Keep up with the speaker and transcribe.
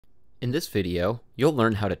In this video, you'll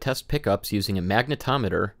learn how to test pickups using a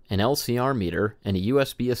magnetometer, an LCR meter, and a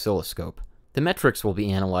USB oscilloscope. The metrics we'll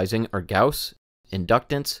be analyzing are Gauss,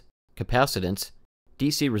 inductance, capacitance,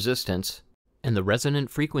 DC resistance, and the resonant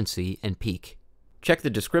frequency and peak. Check the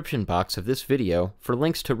description box of this video for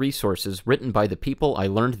links to resources written by the people I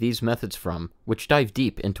learned these methods from, which dive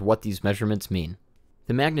deep into what these measurements mean.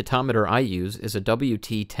 The magnetometer I use is a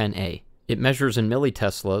WT10A. It measures in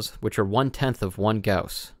milliteslas, which are 1/10 of 1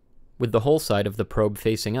 Gauss. With the whole side of the probe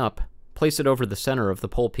facing up, place it over the center of the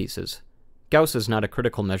pole pieces. Gauss is not a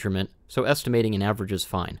critical measurement, so estimating an average is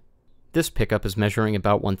fine. This pickup is measuring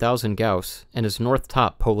about 1000 Gauss and is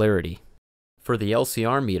north-top polarity. For the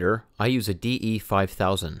LCR meter, I use a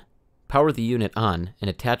DE5000. Power the unit on and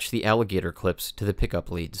attach the alligator clips to the pickup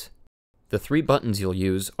leads. The 3 buttons you'll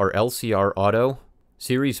use are LCR Auto,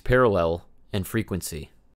 Series Parallel, and Frequency.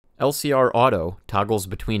 LCR Auto toggles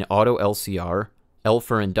between Auto LCR, L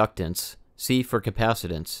for inductance, C for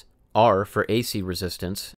capacitance, R for AC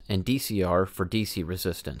resistance, and DCR for DC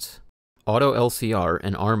resistance. Auto LCR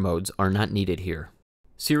and R modes are not needed here.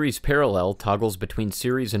 Series Parallel toggles between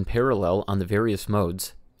series and parallel on the various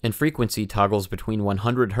modes, and frequency toggles between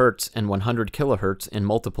 100 Hz and 100 kHz in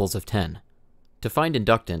multiples of 10. To find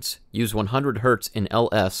inductance, use 100 Hz in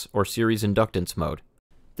LS or series inductance mode.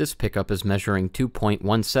 This pickup is measuring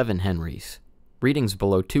 2.17 henries. Readings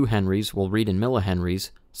below 2 henries will read in millihenries,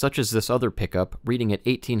 such as this other pickup reading at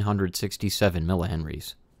 1867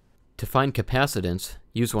 millihenries. To find capacitance,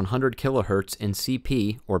 use 100 kHz in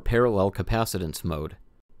CP or parallel capacitance mode.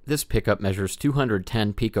 This pickup measures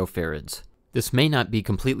 210 picofarads. This may not be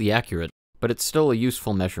completely accurate, but it's still a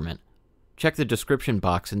useful measurement. Check the description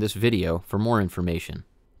box in this video for more information.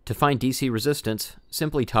 To find DC resistance,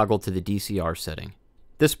 simply toggle to the DCR setting.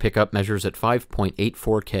 This pickup measures at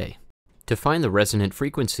 5.84 K. To find the resonant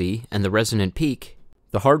frequency and the resonant peak,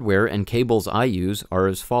 the hardware and cables I use are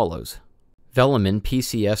as follows. Velleman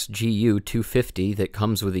PCS-GU250 that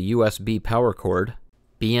comes with a USB power cord,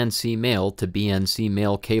 BNC male to BNC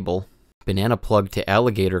male cable, banana plug to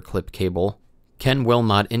alligator clip cable, Ken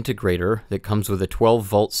Wilmot integrator that comes with a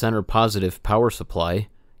 12-volt center positive power supply,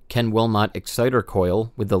 Ken Wilmot exciter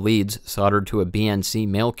coil with the leads soldered to a BNC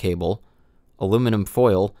male cable, aluminum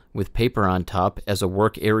foil with paper on top as a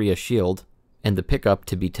work area shield, and the pickup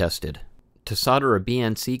to be tested. To solder a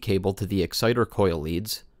BNC cable to the exciter coil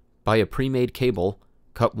leads, buy a pre-made cable,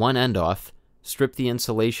 cut one end off, strip the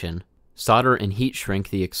insulation, solder and heat shrink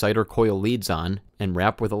the exciter coil leads on, and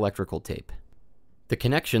wrap with electrical tape. The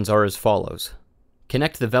connections are as follows.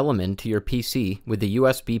 Connect the Velleman to your PC with the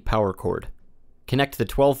USB power cord. Connect the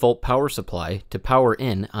 12-volt power supply to power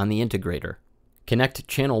in on the integrator. Connect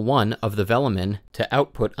channel 1 of the Velleman to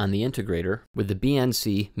output on the integrator with the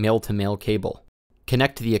BNC male-to-male cable.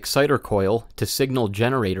 Connect the exciter coil to signal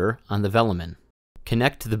generator on the Velleman.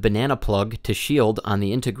 Connect the banana plug to shield on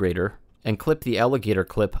the integrator and clip the alligator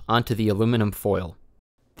clip onto the aluminum foil.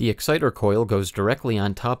 The exciter coil goes directly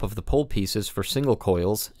on top of the pole pieces for single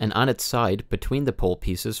coils and on its side between the pole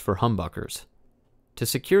pieces for humbuckers. To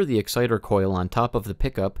secure the exciter coil on top of the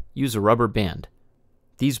pickup, use a rubber band.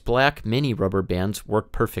 These black mini rubber bands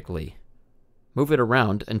work perfectly. Move it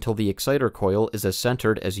around until the exciter coil is as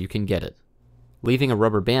centered as you can get it. Leaving a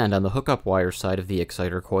rubber band on the hookup wire side of the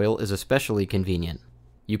exciter coil is especially convenient.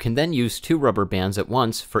 You can then use 2 rubber bands at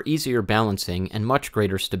once for easier balancing and much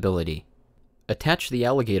greater stability. Attach the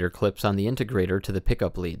alligator clips on the integrator to the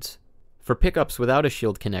pickup leads. For pickups without a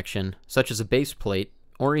shield connection, such as a base plate,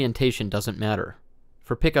 orientation doesn't matter.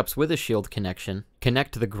 For pickups with a shield connection,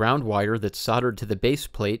 connect the ground wire that's soldered to the base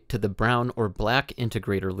plate to the brown or black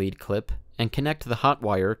integrator lead clip, and connect the hot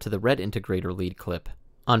wire to the red integrator lead clip.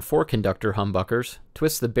 On 4-conductor humbuckers,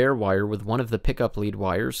 twist the bare wire with one of the pickup lead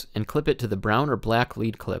wires and clip it to the brown or black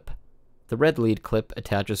lead clip. The red lead clip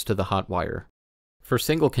attaches to the hot wire. For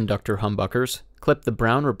single-conductor humbuckers, clip the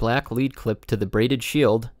brown or black lead clip to the braided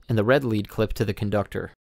shield and the red lead clip to the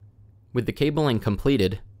conductor. With the cabling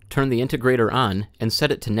completed, turn the integrator on and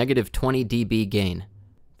set it to -20 dB gain.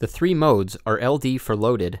 The 3 modes are LD for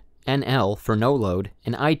loaded, NL for no load,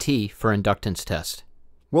 and IT for inductance test.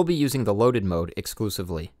 We'll be using the loaded mode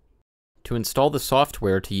exclusively. To install the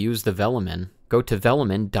software to use the Velleman, go to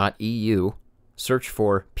velleman.eu, search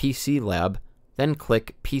for PC Lab, then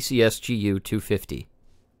click PCSGU250.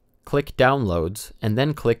 Click Downloads, and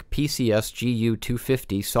then click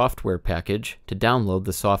PCSGU250 Software Package to download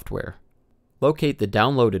the software. Locate the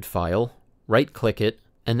downloaded file, right-click it,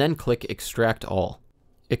 and then click Extract All.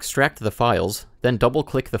 Extract the files, then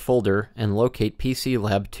double-click the folder and locate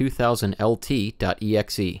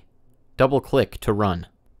PCLab2000LT.exe. Double-click to run.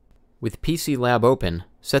 With PC Lab open,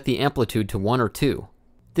 set the amplitude to 1 or 2.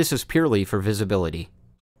 This is purely for visibility.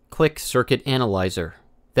 Click Circuit Analyzer.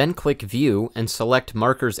 Then click View and select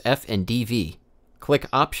markers F and DV. Click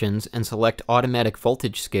Options and select Automatic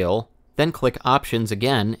Voltage Scale, then click Options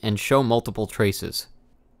again and Show Multiple Traces.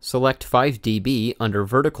 Select 5 dB under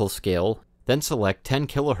Vertical Scale, then select 10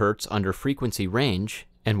 kHz under Frequency Range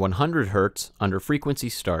and 100 Hz under Frequency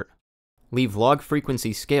Start. Leave Log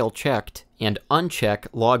Frequency Scale checked and uncheck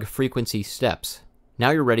Log Frequency Steps.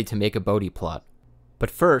 Now you're ready to make a Bode plot. But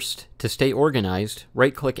first, to stay organized,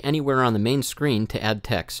 right-click anywhere on the main screen to add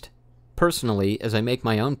text. Personally, as I make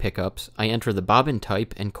my own pickups, I enter the bobbin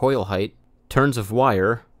type and coil height, turns of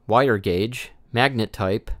wire, wire gauge, magnet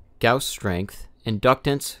type, Gauss strength,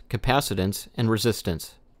 inductance, capacitance, and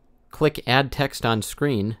resistance. Click Add Text on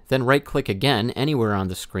Screen, then right-click again anywhere on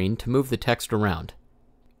the screen to move the text around.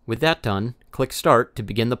 With that done, click Start to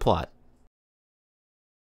begin the plot.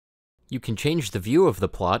 You can change the view of the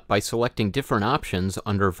plot by selecting different options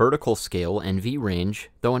under Vertical Scale and V-Range,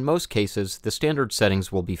 though in most cases, the standard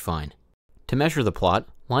settings will be fine. To measure the plot,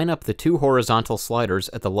 line up the two horizontal sliders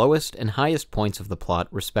at the lowest and highest points of the plot,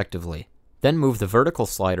 respectively. Then move the vertical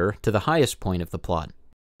slider to the highest point of the plot.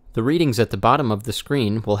 The readings at the bottom of the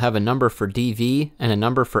screen will have a number for dV and a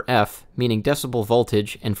number for F, meaning decibel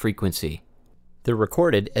voltage and frequency. They're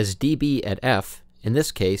recorded as dB at F, in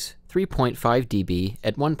this case, 3.5 dB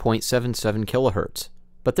at 1.77 kHz.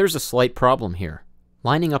 But there's a slight problem here.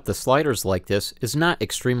 Lining up the sliders like this is not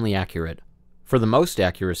extremely accurate. For the most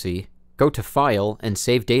accuracy, go to File and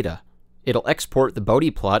Save Data. It'll export the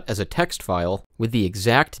Bode plot as a text file with the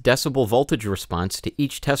exact decibel voltage response to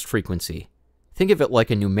each test frequency. Think of it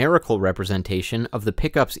like a numerical representation of the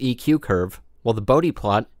pickup's EQ curve, while the Bode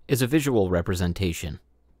plot is a visual representation.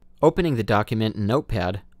 Opening the document in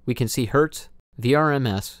Notepad, we can see Hertz,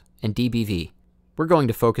 VRMS, and dBV. We're going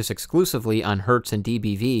to focus exclusively on Hertz and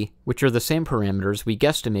dBV, which are the same parameters we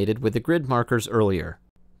guesstimated with the grid markers earlier.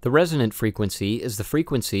 The resonant frequency is the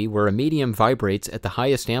frequency where a medium vibrates at the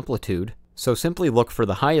highest amplitude, so simply look for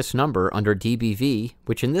the highest number under dBV,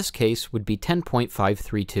 which in this case would be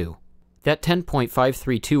 10.532. That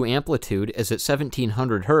 10.532 amplitude is at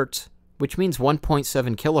 1700 Hz, which means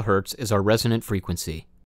 1.7 kHz is our resonant frequency.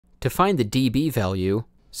 To find the dB value,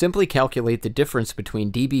 simply calculate the difference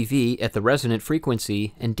between dBV at the resonant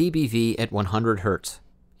frequency and dBV at 100 Hz.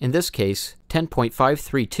 In this case,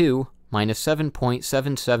 10.532 minus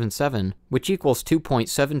 7.777, which equals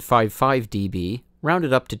 2.755 dB,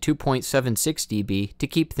 rounded up to 2.76 dB to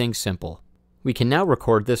keep things simple. We can now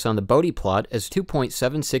record this on the Bode plot as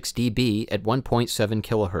 2.76 dB at 1.7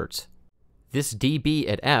 kHz. This dB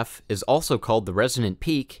at F is also called the resonant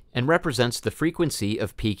peak and represents the frequency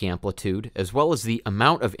of peak amplitude as well as the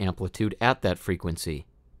amount of amplitude at that frequency.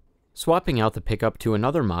 Swapping out the pickup to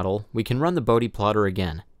another model, we can run the Bode plotter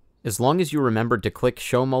again. As long as you remembered to click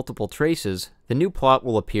Show Multiple Traces, the new plot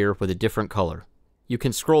will appear with a different color. You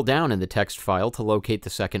can scroll down in the text file to locate the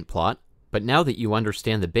second plot, but now that you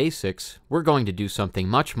understand the basics, we're going to do something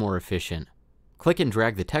much more efficient. Click and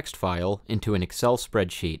drag the text file into an Excel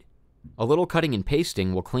spreadsheet. A little cutting and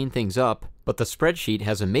pasting will clean things up, but the spreadsheet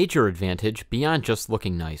has a major advantage beyond just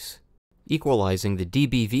looking nice: equalizing the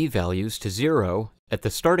dBV values to 0 at the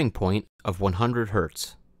starting point of 100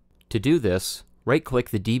 Hz. To do this, right-click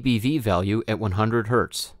the dBV value at 100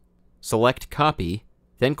 Hz. Select Copy,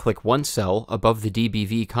 then click one cell above the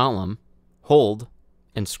dBV column, hold,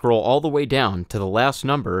 and scroll all the way down to the last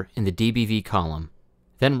number in the dBV column.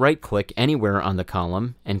 Then right-click anywhere on the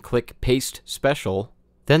column and click Paste Special,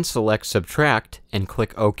 then select Subtract and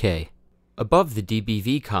click OK. Above the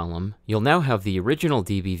dBV column, you'll now have the original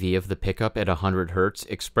dBV of the pickup at 100 Hz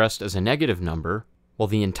expressed as a negative number, while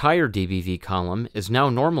the entire dBV column is now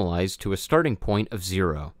normalized to a starting point of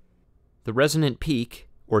 0. The resonant peak,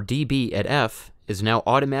 or dB at F, is now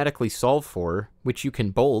automatically solved for, which you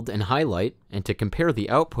can bold and highlight, and to compare the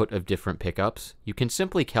output of different pickups, you can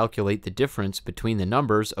simply calculate the difference between the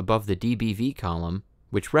numbers above the dBV column,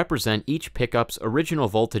 which represent each pickup's original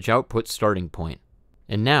voltage output starting point.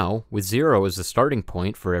 And now, with 0 as the starting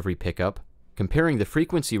point for every pickup, comparing the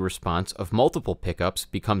frequency response of multiple pickups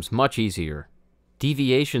becomes much easier.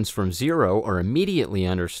 Deviations from 0 are immediately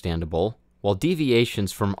understandable, while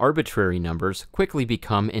deviations from arbitrary numbers quickly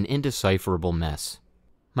become an indecipherable mess.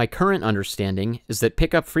 My current understanding is that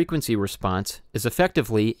pickup frequency response is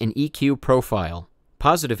effectively an EQ profile.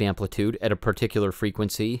 Positive amplitude at a particular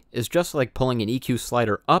frequency is just like pulling an EQ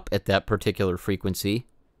slider up at that particular frequency,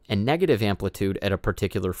 and negative amplitude at a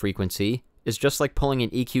particular frequency is just like pulling an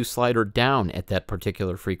EQ slider down at that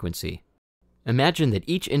particular frequency. Imagine that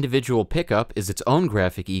each individual pickup is its own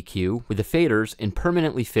graphic EQ with the faders in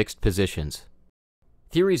permanently fixed positions.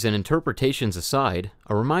 Theories and interpretations aside,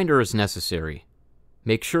 a reminder is necessary.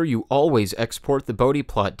 Make sure you always export the Bode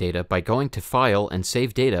Plot data by going to File and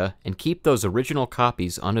Save Data and keep those original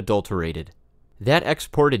copies unadulterated. That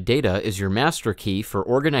exported data is your master key for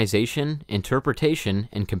organization, interpretation,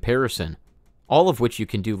 and comparison, all of which you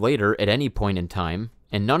can do later at any point in time,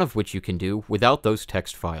 and none of which you can do without those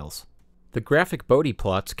text files. The graphic Bode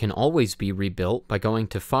plots can always be rebuilt by going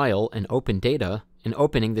to File and Open Data and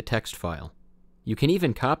opening the text file. You can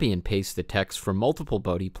even copy and paste the text from multiple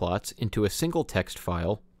Bode plots into a single text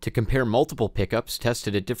file to compare multiple pickups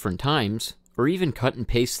tested at different times, or even cut and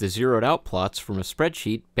paste the zeroed out plots from a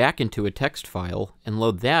spreadsheet back into a text file and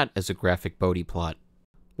load that as a graphic Bode plot.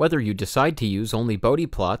 Whether you decide to use only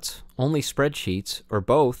Bode plots, only spreadsheets, or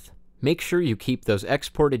both, make sure you keep those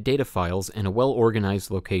exported data files in a well-organized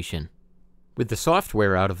location. With the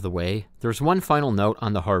software out of the way, there's one final note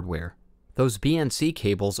on the hardware. Those BNC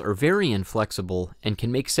cables are very inflexible and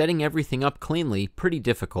can make setting everything up cleanly pretty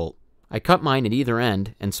difficult. I cut mine at either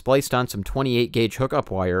end and spliced on some 28 gauge hookup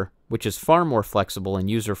wire, which is far more flexible and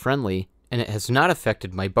user-friendly, and it has not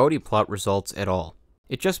affected my Bode plot results at all.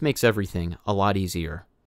 It just makes everything a lot easier.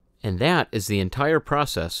 And that is the entire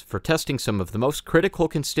process for testing some of the most critical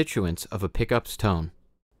constituents of a pickup's tone.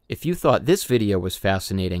 If you thought this video was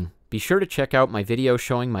fascinating, be sure to check out my video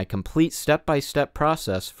showing my complete step-by-step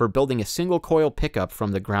process for building a single coil pickup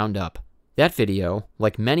from the ground up. That video,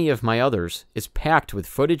 like many of my others, is packed with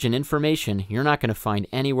footage and information you're not going to find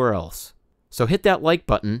anywhere else. So hit that like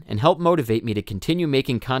button and help motivate me to continue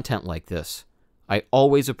making content like this. I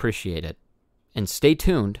always appreciate it. And stay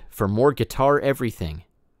tuned for more guitar everything,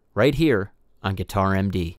 right here on Guitar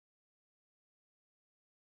MD.